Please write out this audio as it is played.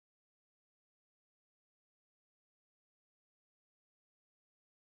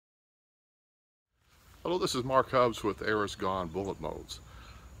Hello, this is Mark Hubbs with Aris Gone Bullet Molds.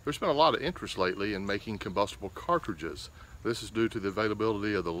 There's been a lot of interest lately in making combustible cartridges. This is due to the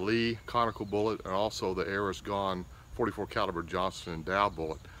availability of the Lee conical bullet and also the Aris Gone 44 caliber Johnson & Dow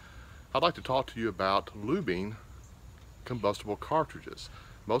bullet. I'd like to talk to you about lubing combustible cartridges.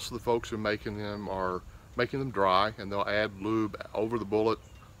 Most of the folks who are making them dry, and they'll add lube over the bullet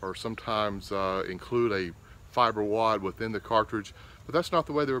or sometimes include a fiber wad within the cartridge, but that's not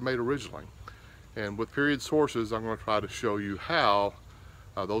the way they were made originally. And with period sources, I'm going to try to show you how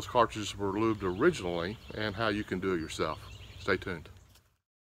those cartridges were lubed originally and how you can do it yourself. Stay tuned.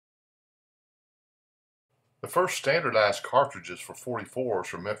 The first standardized cartridges for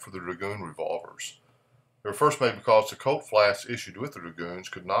 44s were meant for the Dragoon revolvers. They were first made because the Colt flasks issued with the Dragoons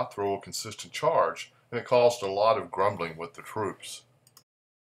could not throw a consistent charge, and it caused a lot of grumbling with the troops.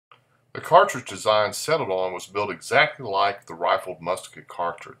 The cartridge design settled on was built exactly like the rifled musket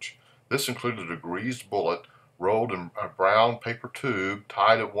cartridge. This included a greased bullet rolled in a brown paper tube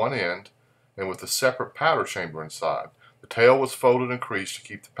tied at one end and with a separate powder chamber inside. The tail was folded and creased to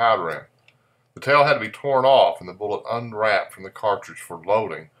keep the powder in. The tail had to be torn off and the bullet unwrapped from the cartridge for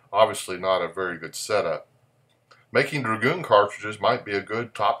loading, obviously not a very good setup. Making Dragoon cartridges might be a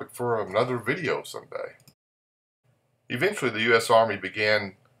good topic for another video someday. Eventually the U.S. Army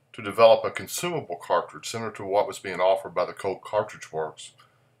began to develop a consumable cartridge similar to what was being offered by the Colt Cartridge Works.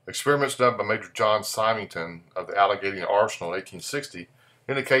 Experiments done by Major John Symington of the Allegheny Arsenal in 1860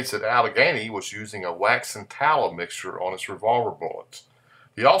 indicates that Allegheny was using a wax and tallow mixture on its revolver bullets.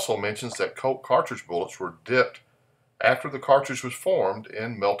 He also mentions that Colt cartridge bullets were dipped after the cartridge was formed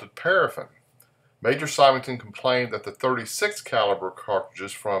in melted paraffin. Major Symington complained that the 36 caliber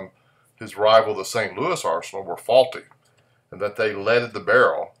cartridges from his rival the St. Louis Arsenal were faulty and that they leaded the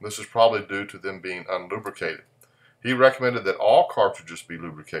barrel. This is probably due to them being unlubricated. He recommended that all cartridges be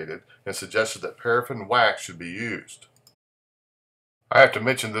lubricated and suggested that paraffin wax should be used. I have to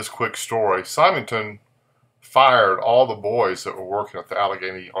mention this quick story. Symington fired all the boys that were working at the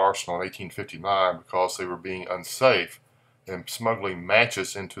Allegheny Arsenal in 1859 because they were being unsafe and smuggling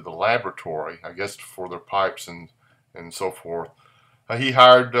matches into the laboratory, I guess for their pipes and so forth. He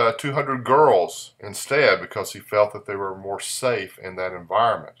hired 200 girls instead because he felt that they were more safe in that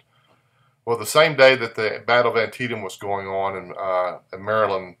environment. Well, the same day that the Battle of Antietam was going on in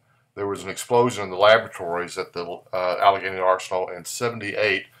Maryland, there was an explosion in the laboratories at the Allegheny Arsenal, and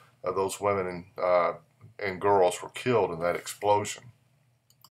 78 of those women and girls were killed in that explosion.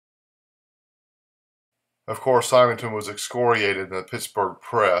 Of course, Symington was excoriated in the Pittsburgh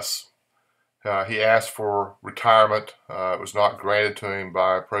press. He asked for retirement. It was not granted to him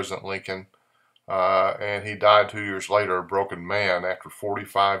by President Lincoln. And he died 2 years later, a broken man, after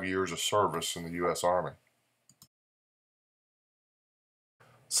 45 years of service in the U.S. Army.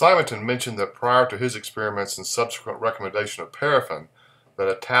 Symington mentioned that prior to his experiments and subsequent recommendation of paraffin, that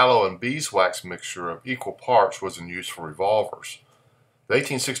a tallow and beeswax mixture of equal parts was in use for revolvers. The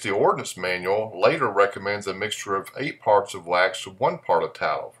 1860 Ordnance Manual later recommends a mixture of 8 parts of wax to 1 part of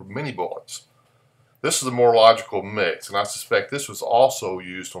tallow for mini bullets. This is a more logical mix, and I suspect this was also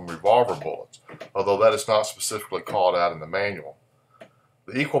used on revolver bullets, although that is not specifically called out in the manual.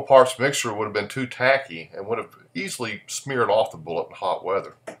 The equal parts mixture would have been too tacky and would have easily smeared off the bullet in hot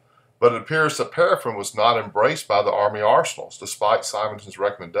weather. But it appears that paraffin was not embraced by the Army arsenals, despite Symington's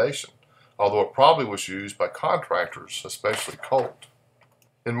recommendation, although it probably was used by contractors, especially Colt.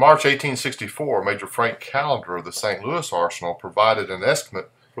 In March 1864, Major Frank Callender of the St. Louis Arsenal provided an estimate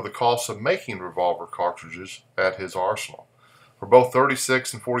for the cost of making revolver cartridges at his arsenal. For both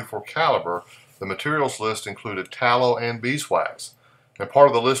 36 and 44 caliber, the materials list included tallow and beeswax, and part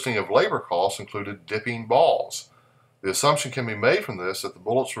of the listing of labor costs included dipping balls. The assumption can be made from this that the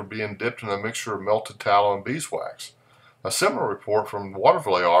bullets were being dipped in a mixture of melted tallow and beeswax. A similar report from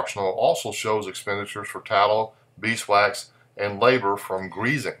Waterville Arsenal also shows expenditures for tallow, beeswax, and labor from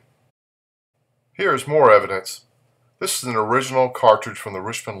greasing. Here is more evidence. This is an original cartridge from the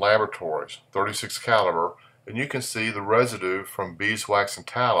Richmond Laboratories, 36 caliber, and you can see the residue from beeswax and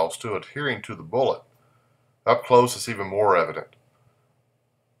tallow still adhering to the bullet. Up close it's even more evident.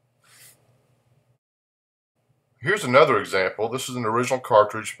 Here's another example. This is an original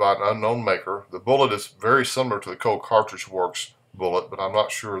cartridge by an unknown maker. The bullet is very similar to the Colt Cartridge Works bullet, but I'm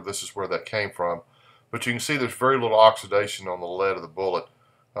not sure this is where that came from. But you can see there's very little oxidation on the lead of the bullet.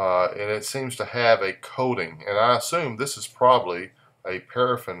 And it seems to have a coating, and I assume this is probably a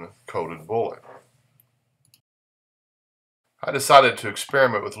paraffin coated bullet. I decided to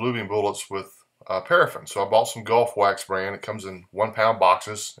experiment with lubing bullets with paraffin, so I bought some Gulf Wax brand. It comes in 1 pound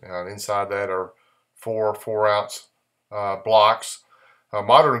boxes, and inside that are 4 4-ounce blocks.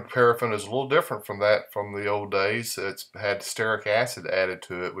 Modern paraffin is a little different from that from the old days. It's had stearic acid added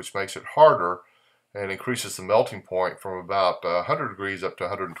to it, which makes it harder and increases the melting point from about 100 degrees up to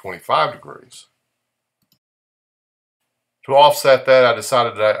 125 degrees. To offset that, I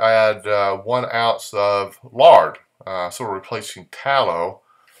decided to add 1 ounce of lard, sort of replacing tallow.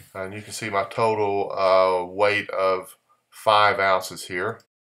 And you can see my total weight of 5 ounces here.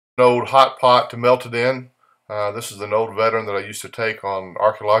 An old hot pot to melt it in. This is an old veteran that I used to take on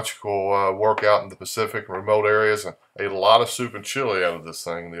archaeological work out in the Pacific and remote areas, and ate a lot of soup and chili out of this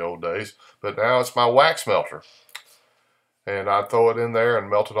thing in the old days. But now it's my wax melter. And I throw it in there and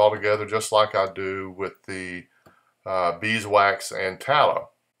melt it all together just like I do with the beeswax and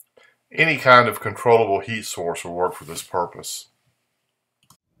tallow. Any kind of controllable heat source will work for this purpose.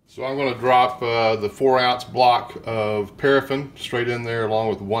 So I'm going to drop the 4 ounce block of paraffin straight in there along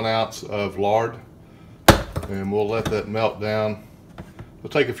with 1 ounce of lard, and we'll let that melt down. It'll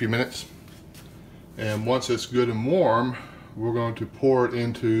take a few minutes, and once it's good and warm, we're going to pour it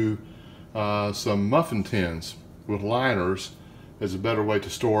into some muffin tins with liners as a better way to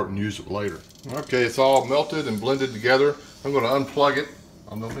store it and use it later. Okay, it's all melted and blended together. I'm going to unplug it.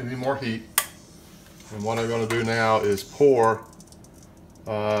 I don't need any more heat. And what I'm going to do now is pour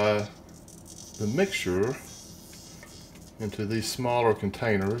the mixture into these smaller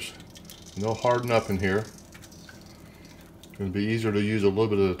containers, and they'll harden up in here. It'll be easier to use a little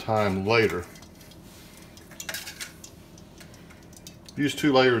bit at a time later. Use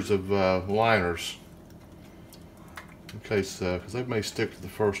 2 layers of liners in case, because they may stick to the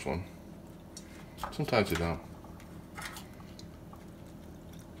first one. Sometimes they don't.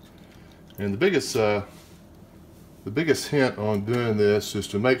 And the biggest hint on doing this is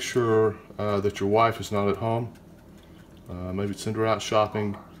to make sure that your wife is not at home. Maybe send her out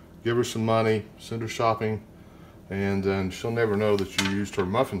shopping, give her some money, send her shopping, and then she'll never know that you used her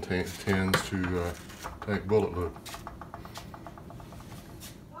muffin tins to make bullet lube.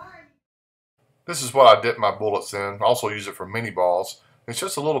 This is what I dip my bullets in. I also use it for mini balls. It's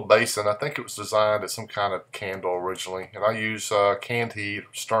just a little basin. I think it was designed as some kind of candle originally, and I use canned heat,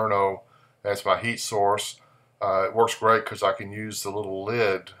 Sterno, as my heat source. It works great because I can use the little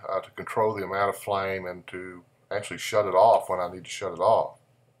lid to control the amount of flame and to actually shut it off when I need to shut it off.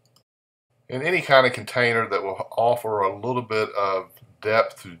 In any kind of container that will offer a little bit of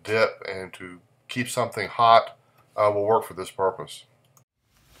depth to dip and to keep something hot will work for this purpose.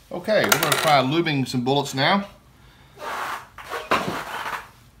 Okay, we're going to try lubing some bullets now.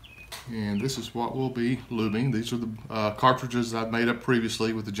 And this is what we'll be lubing. These are the cartridges I've made up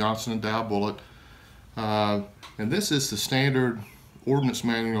previously with the Johnson & Dow bullet. And this is the standard Ordnance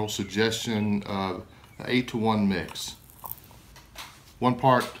Manual suggestion of an 8-to-1 mix. 1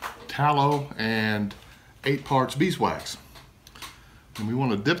 part tallow and 8 parts beeswax. And we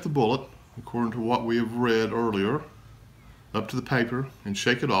want to dip the bullet, according to what we have read earlier, up to the paper and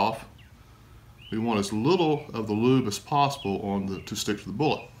shake it off. We want as little of the lube as possible to stick to the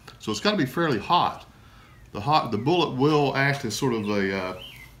bullet. So it's got to be fairly hot. The bullet will act as sort of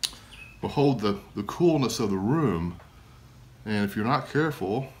will hold the coolness of the room, and if you're not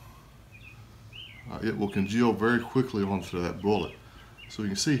careful, it will congeal very quickly onto that bullet. So you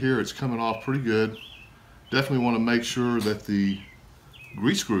can see here it's coming off pretty good. Definitely want to make sure that the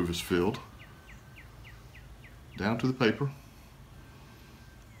grease groove is filled. Down to the paper.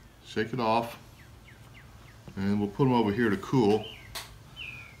 Shake it off, and we'll put them over here to cool.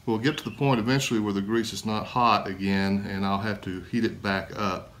 We'll get to the point eventually where the grease is not hot again, and I'll have to heat it back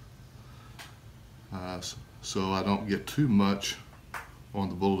up so I don't get too much on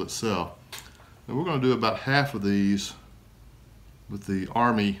the bullet itself. And we're going to do about half of these with the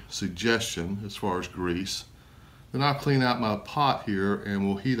Army suggestion as far as grease. Then I'll clean out my pot here, and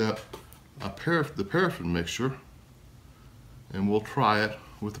we'll heat up the paraffin mixture, and we'll try it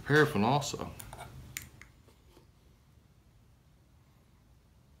with the paraffin also.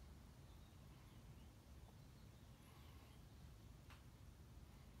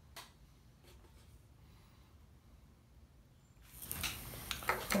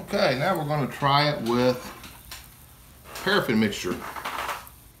 Okay, now we're going to try it with paraffin mixture.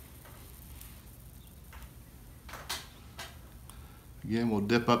 Again, we'll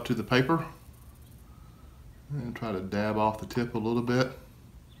dip up to the paper and try to dab off the tip a little bit.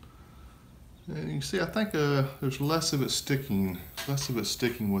 And you can see, I think there's less of it sticking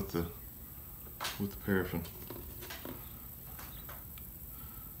with the paraffin.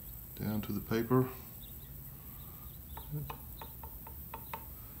 Down to the paper.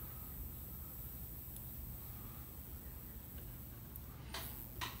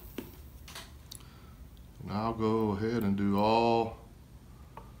 And I'll go ahead and do all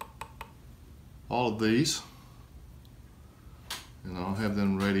all of these, and I'll have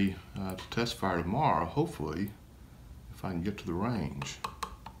them ready to test fire tomorrow, hopefully, if I can get to the range.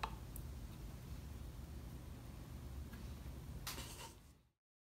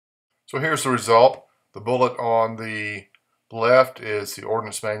 So here's the result. The bullet on the left is the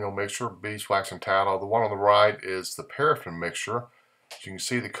Ordnance Manual mixture, beeswax and tallow. The one on the right is the paraffin mixture. As you can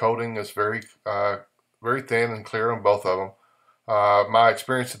see, the coating is very thin and clear on both of them. My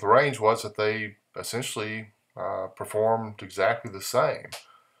experience at the range was that they essentially performed exactly the same.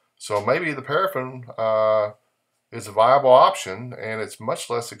 So maybe the paraffin is a viable option, and it's much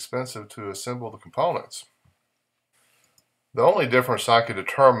less expensive to assemble the components. The only difference I could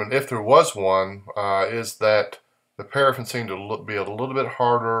determine, if there was one, is that the paraffin seemed to be a little bit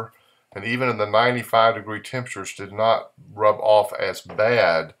harder, and even in the 95-degree temperatures did not rub off as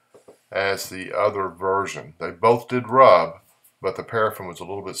bad as the other version. They both did rub, but the paraffin was a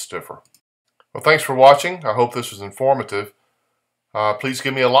little bit stiffer. Well, thanks for watching. I hope this was informative. Please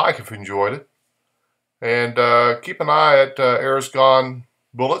give me a like if you enjoyed it. And keep an eye at Arizgon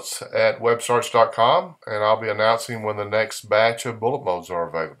bullets at webstarts.com, and I'll be announcing when the next batch of bullet molds are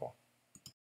available.